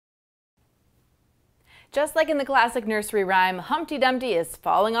Just like in the classic nursery rhyme, Humpty Dumpty is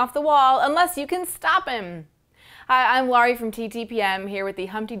falling off the wall unless you can stop him. Hi, I'm Laurie from TTPM here with the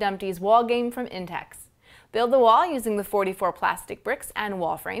Humpty Dumpty's wall game from Intex. Build the wall using the 44 plastic bricks and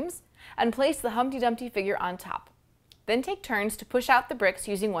wall frames, and place the Humpty Dumpty figure on top. Then take turns to push out the bricks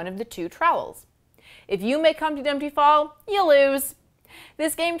using one of the 2 trowels. If you make Humpty Dumpty fall, you lose.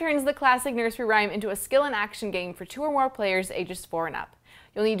 This game turns the classic nursery rhyme into a skill and action game for 2 or more players ages 4 and up.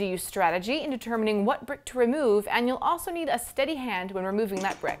 You'll need to use strategy in determining what brick to remove, and you'll also need a steady hand when removing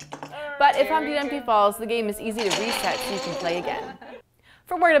that brick. But if Humpty Dumpty falls, the game is easy to reset so you can play again.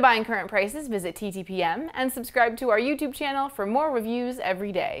 For where to buy and current prices, visit TTPM and subscribe to our YouTube channel for more reviews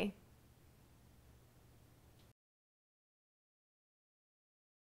every day.